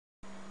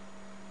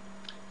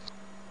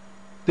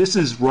This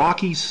is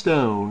Rocky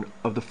Stone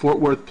of the Fort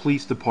Worth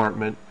Police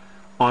Department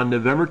on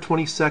November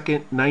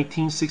 22nd,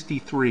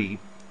 1963,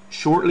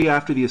 shortly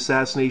after the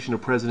assassination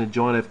of President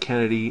John F.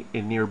 Kennedy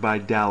in nearby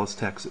Dallas,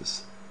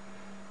 Texas.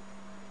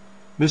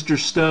 Mr.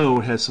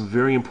 Stone has some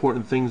very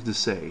important things to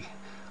say.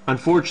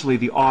 Unfortunately,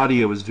 the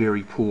audio is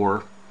very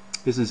poor.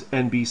 This is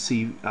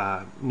NBC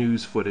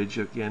news footage,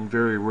 again,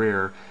 very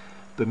rare.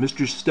 But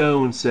Mr.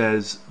 Stone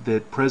says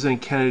that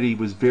President Kennedy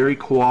was very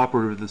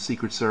cooperative with the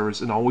Secret Service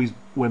and always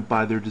went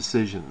by their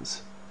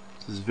decisions.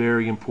 This is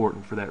very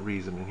important for that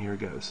reason, and here it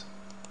goes.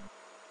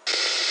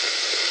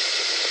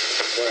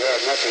 We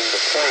had nothing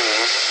but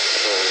praise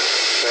for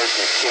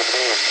President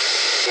Kennedy and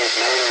his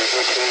manner in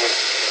which he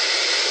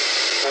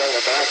felt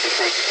about the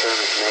Secret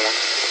Service men.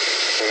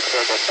 They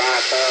said that by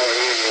far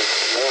he was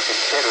more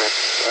considerate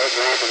of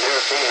them and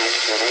their feelings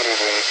than any of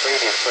the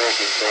previous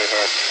presidents they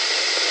had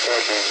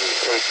been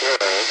take care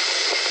of.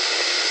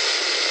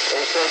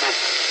 They said that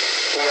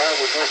he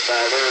always went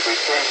by their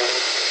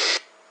decisions.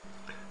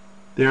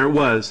 There it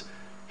was.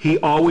 He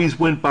always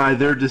went by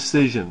their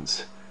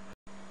decisions.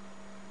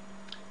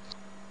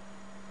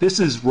 This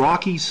is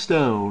Rocky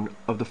Stone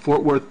of the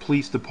Fort Worth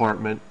Police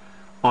Department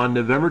on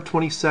November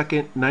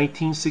 22nd,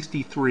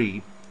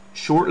 1963,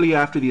 shortly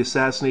after the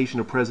assassination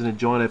of President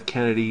John F.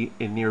 Kennedy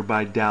in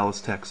nearby Dallas,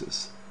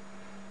 Texas.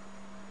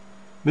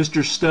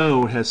 Mr.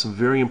 Stone has some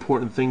very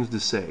important things to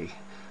say.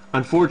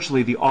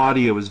 Unfortunately, the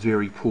audio is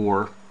very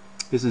poor.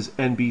 This is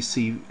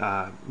NBC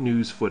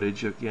news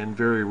footage, again,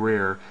 very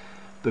rare.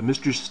 But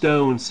Mr.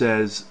 Stone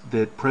says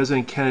that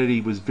President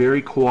Kennedy was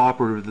very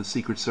cooperative with the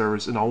Secret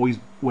Service and always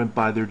went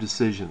by their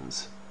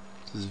decisions.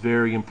 This is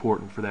very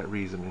important for that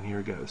reason, and here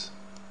it goes.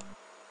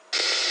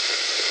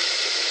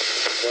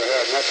 We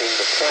had nothing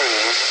but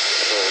praise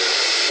for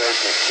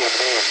President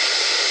Kennedy and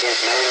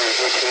his manner in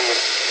which he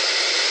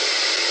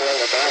felt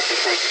about the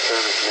Secret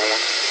Service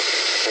men.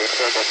 They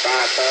said that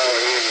by far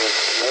he was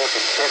more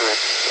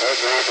considerate of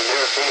them and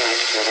their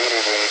feelings than any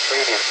of the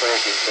previous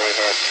presidents they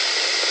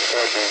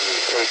had been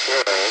take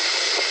care of.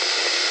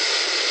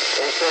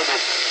 They said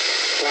that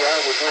he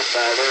always went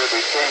by their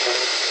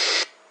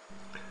decisions.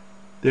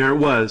 There it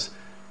was.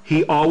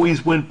 He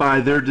always went by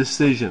their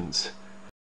decisions.